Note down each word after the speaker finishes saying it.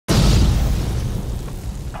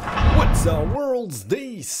CSR Worlds,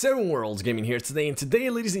 Day 7 Worlds Gaming here today, and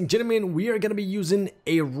today, ladies and gentlemen, we are going to be using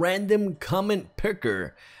a random comment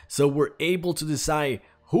picker, so we're able to decide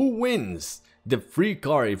who wins the free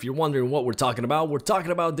card. If you're wondering what we're talking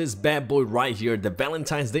about this bad boy right here, the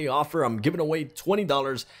Valentine's Day offer. I'm giving away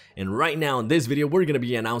 $20, and right now in this video, we're going to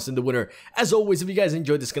be announcing the winner. As always, if you guys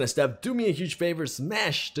enjoyed this kind of stuff, do me a huge favor,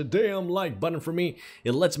 smash the damn like button for me.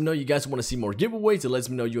 It lets me know you guys want to see more giveaways. It lets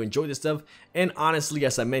me know you enjoy this stuff, and honestly,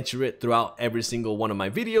 as I mention it throughout every single one of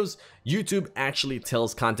my videos, YouTube actually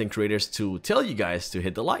tells content creators to tell you guys to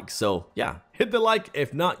hit the like. So yeah, hit the like.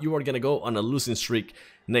 If not, you are going to go on a losing streak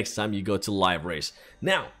next time you go to live race.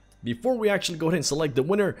 Now, before we actually go ahead and select the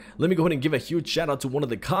winner, let me go ahead and give a huge shout out to one of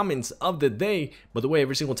the comments of the day. By the way,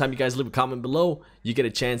 every single time you guys leave a comment below, you get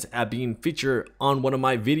a chance at being featured on one of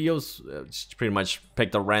my videos. Just pretty much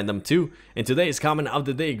picked a random two. And today's comment of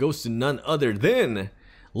the day goes to none other than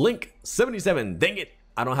Link77. Dang it,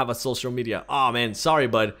 I don't have a social media. Oh man, sorry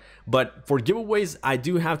bud. But for giveaways, I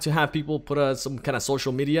do have to have people put some kind of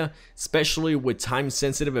social media, especially with time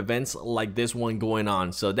sensitive events like this one going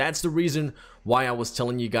on. So that's the reason why I was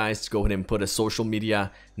telling you guys to go ahead and put a social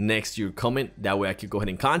media next to your comment. That way I could go ahead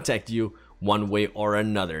and contact you one way or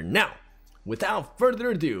another. Now, without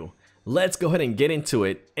further ado, let's go ahead and get into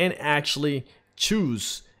it and actually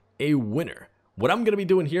choose a winner. What I'm going to be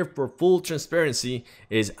doing here for full transparency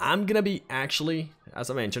is I'm going to be actually, as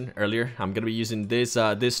I mentioned earlier, I'm going to be using this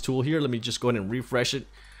this tool here. Let me just go ahead and refresh it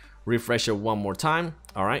one more time.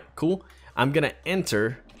 All right, cool. I'm going to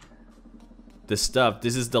enter the stuff.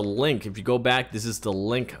 This is the link. If you go back, this is the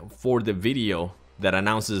link for the video that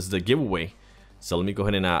announces the giveaway. So let me go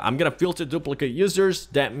ahead and I'm going to filter duplicate users.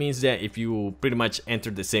 That means that if you pretty much enter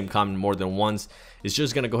the same comment more than once, it's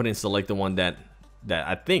just going to go ahead and select the one that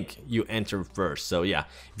I think you enter first. So yeah,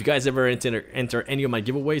 if you guys ever enter any of my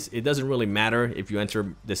giveaways, it doesn't really matter if you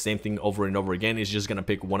enter the same thing over and over again. It's just gonna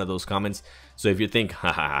pick one of those comments. So if you think,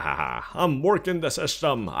 ha ha ha ha, I'm working the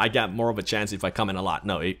system, I got more of a chance if I comment a lot.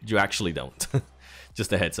 No, you actually don't.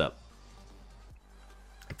 Just a heads up.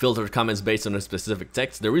 Filter comments based on a specific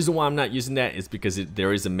text. The reason why I'm not using that is because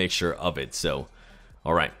there is a mixture of it. So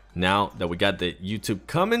all right, now that we got the YouTube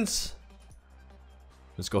comments,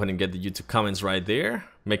 let's go ahead and get the YouTube comments right there,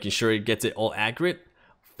 making sure it gets it all accurate.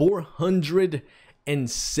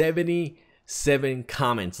 477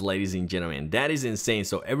 comments, ladies and gentlemen. That is insane.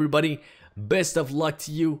 So everybody, best of luck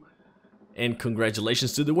to you and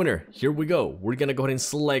congratulations to the winner. Here we go. We're going to go ahead and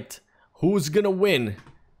select who's going to win.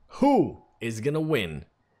 Who is going to win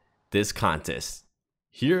this contest?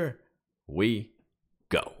 Here we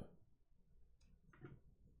go.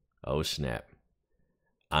 Oh snap.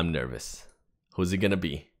 I'm nervous. Who's it gonna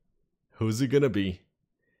be? Who's it gonna be?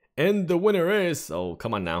 And the winner is, oh,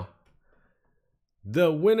 come on now. The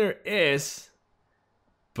winner is,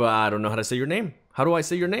 but I don't know how to say your name. How do I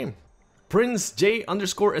say your name? Prince J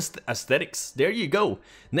underscore aesthetics. There you go.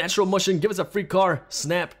 Natural Motion, give us a free car.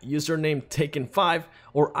 Snap, username Taken5,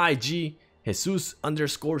 or IG Jesus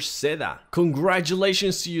underscore Seda.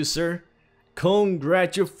 Congratulations to you, sir.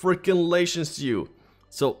 Congratulations to you.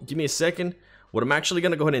 So give me a second. What I'm actually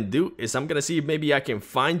going to go ahead and do is I'm going to see if maybe I can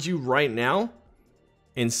find you right now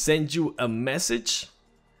and send you a message.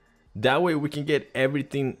 That way we can get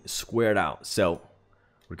everything squared out. So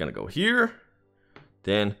we're going to go here.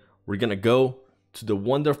 Then we're going to go to the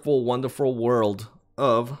wonderful, wonderful world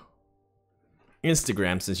of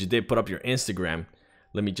Instagram. Since you did put up your Instagram,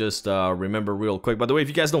 let me just remember real quick. By the way, if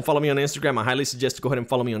you guys don't follow me on Instagram, I highly suggest to go ahead and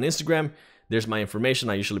follow me on Instagram. There's my information.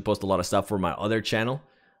 I usually post a lot of stuff for my other channel.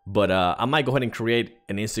 But I might go ahead and create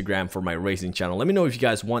an Instagram for my racing channel. Let me know if you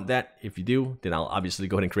guys want that. If you do, then I'll obviously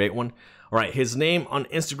go ahead and create one. All right, his name on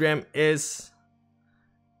Instagram is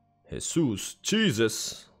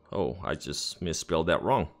Jesus. Oh, I just misspelled that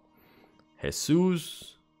wrong.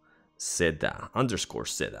 Jesus Seda underscore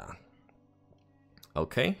Seda.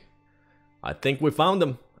 Okay, I think we found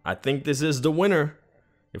him. I think this is the winner.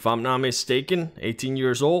 If I'm not mistaken, 18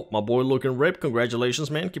 years old. My boy looking ripped. Congratulations,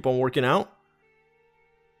 man. Keep on working out.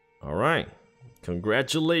 All right,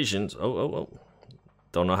 congratulations. Oh,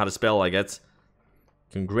 don't know how to spell, I guess.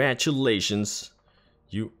 Congratulations,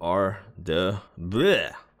 you are the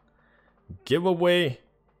giveaway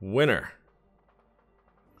winner.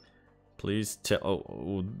 Please tell,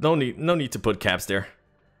 oh, no need to put caps there.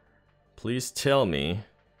 Please tell me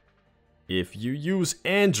if you use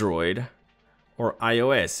Android or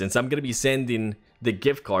iOS, since I'm gonna be sending the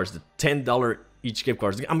gift cards, the $10 each gift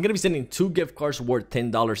cards. I'm gonna be sending 2 gift cards worth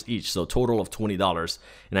 $10 each, so a total of $20.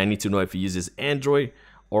 And I need to know if he uses Android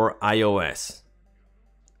or iOS,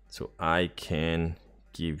 so I can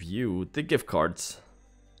give you the gift cards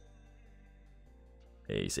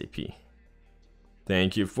ASAP.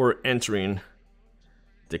 Thank you for entering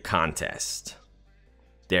the contest.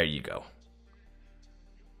 There you go.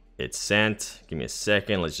 It's sent. Give me a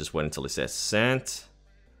second. Let's just wait until it says sent.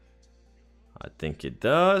 I think it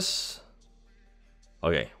does.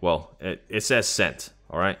 Okay, well, it says sent.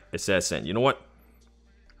 All right, it says sent. You know what?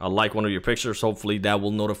 I'll like one of your pictures. Hopefully that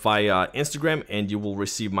will notify Instagram and you will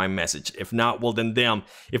receive my message. If not, well then damn.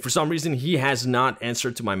 If for some reason he has not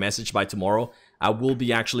answered to my message by tomorrow, I will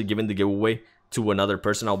be actually giving the giveaway to another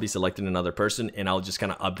person. I'll be selecting another person and I'll just kind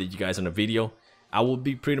of update you guys on a video. I will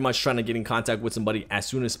be pretty much trying to get in contact with somebody as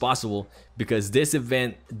soon as possible because this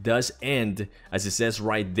event does end, as it says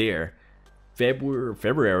right there,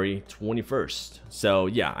 February 21st. So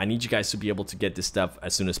yeah, I need you guys to be able to get this stuff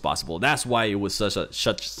as soon as possible. That's why it was such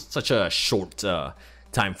a short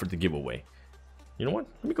time for the giveaway. You know what?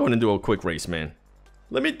 Let me go ahead and do a quick race, man.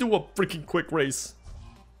 Let me do a freaking quick race.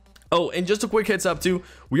 Oh, and just a quick heads up too,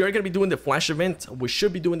 we are going to be doing the flash event. We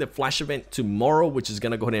should be doing the flash event tomorrow, which is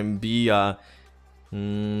going to go ahead and be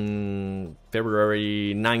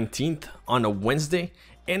February 19th on a Wednesday.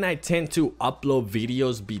 And I tend to upload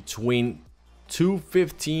videos between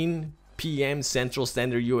 2:15 p.m. Central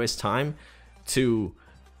Standard US time to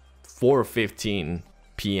 4:15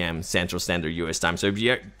 p.m. Central Standard US time. So if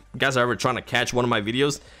you guys are ever trying to catch one of my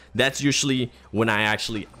videos, that's usually when I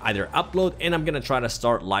actually either upload, and I'm gonna try to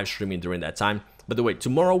start live streaming during that time. By the way,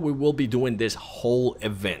 tomorrow we will be doing this whole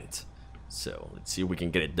event, so let's see if we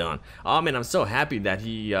can get it done. Oh man, I'm so happy that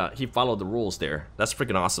he followed the rules there. That's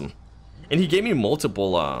freaking awesome. And he gave me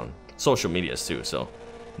multiple social medias too, so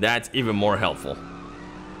that's even more helpful.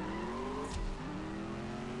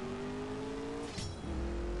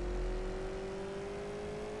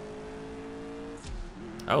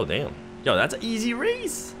 Oh damn, yo, that's an easy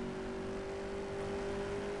race.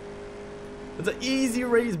 It's an easy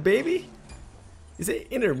race, baby. It's an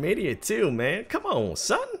intermediate too, man. Come on,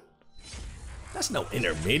 son. That's no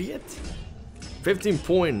intermediate.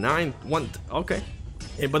 15.91. Okay.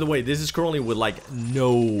 And by the way, this is currently with like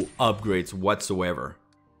no upgrades whatsoever.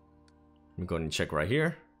 Let me go ahead and check right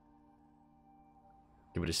here.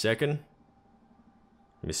 Give it a second.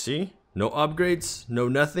 Let me see. No upgrades, no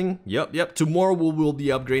nothing. Yep. Tomorrow we will be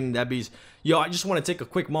upgrading that beast. Yo, I just want to take a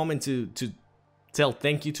quick moment to tell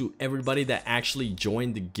thank you to everybody that actually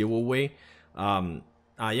joined the giveaway. I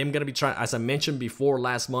am gonna be trying, as I mentioned before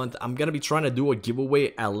last month, I'm gonna be trying to do a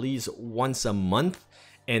giveaway at least once a month.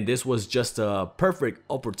 And this was just a perfect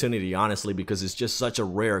opportunity, honestly, because it's just such a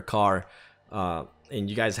rare car. And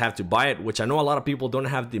you guys have to buy it, which I know a lot of people don't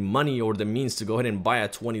have the money or the means to go ahead and buy a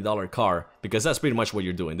 $20 car, because that's pretty much what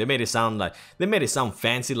you're doing. They made it sound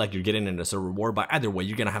fancy, like you're getting it as a reward, but either way,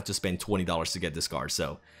 you're gonna have to spend $20 to get this car.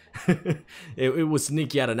 So it was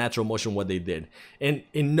sneaky out of Natural Motion what they did. And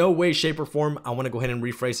in no way, shape, or form, I want to go ahead and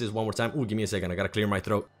rephrase this one more time. Ooh, give me a second. I gotta clear my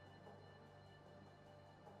throat.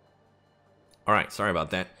 All right, sorry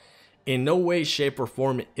about that. In no way, shape, or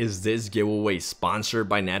form is this giveaway sponsored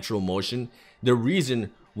by Natural Motion. The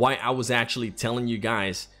reason why I was actually telling you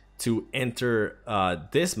guys to enter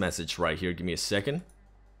this message right here, give me a second.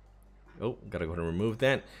 Oh, gotta go ahead and remove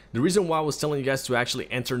that. The reason why I was telling you guys to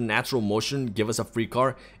actually enter Natural Motion, give us a free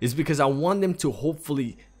car, is because I want them to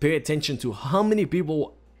hopefully pay attention to how many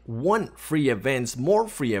people want free events, more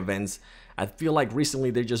free events. I feel like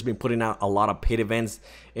recently they've just been putting out a lot of paid events.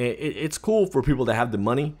 It's cool for people that have the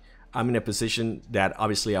money. I'm in a position that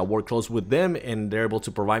obviously I work close with them and they're able to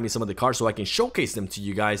provide me some of the cars so I can showcase them to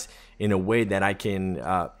you guys in a way that I can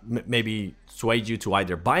maybe sway you to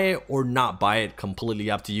either buy it or not buy it, completely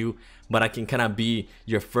up to you. But I can kind of be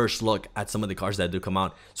your first look at some of the cars that do come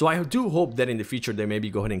out. So I do hope that in the future they maybe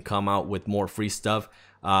go ahead and come out with more free stuff.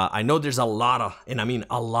 I know there's a lot of, and I mean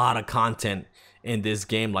a lot of content in this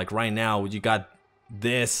game. Like right now, you got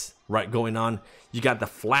this right going on. You got the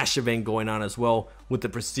Flash event going on as well with the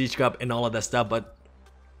Prestige Cup and all of that stuff. But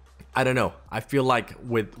I don't know. I feel like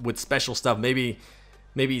with special stuff, maybe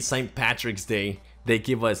St. Patrick's Day, they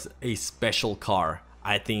give us a special car.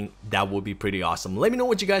 I think that would be pretty awesome. Let me know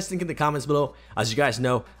what you guys think in the comments below. As you guys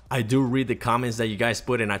know, I do read the comments that you guys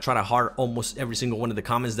put, and I try to heart almost every single one of the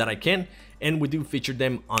comments that I can, and we do feature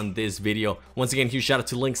them on this video. Once again, huge shout out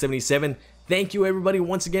to Link77. Thank you everybody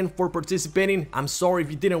once again for participating. I'm sorry if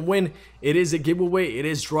you didn't win. It is a giveaway. It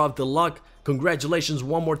is draw of the luck. Congratulations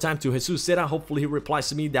one more time to Jesus Serra. Hopefully he replies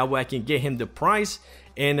to me. That way I can get him the prize.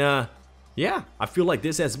 And yeah, I feel like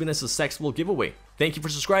this has been a successful giveaway. Thank you for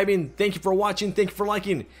subscribing. Thank you for watching. Thank you for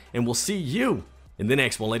liking. And we'll see you in the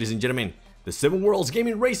next one, ladies and gentlemen. The 7 Worlds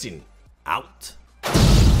Gaming Racing out.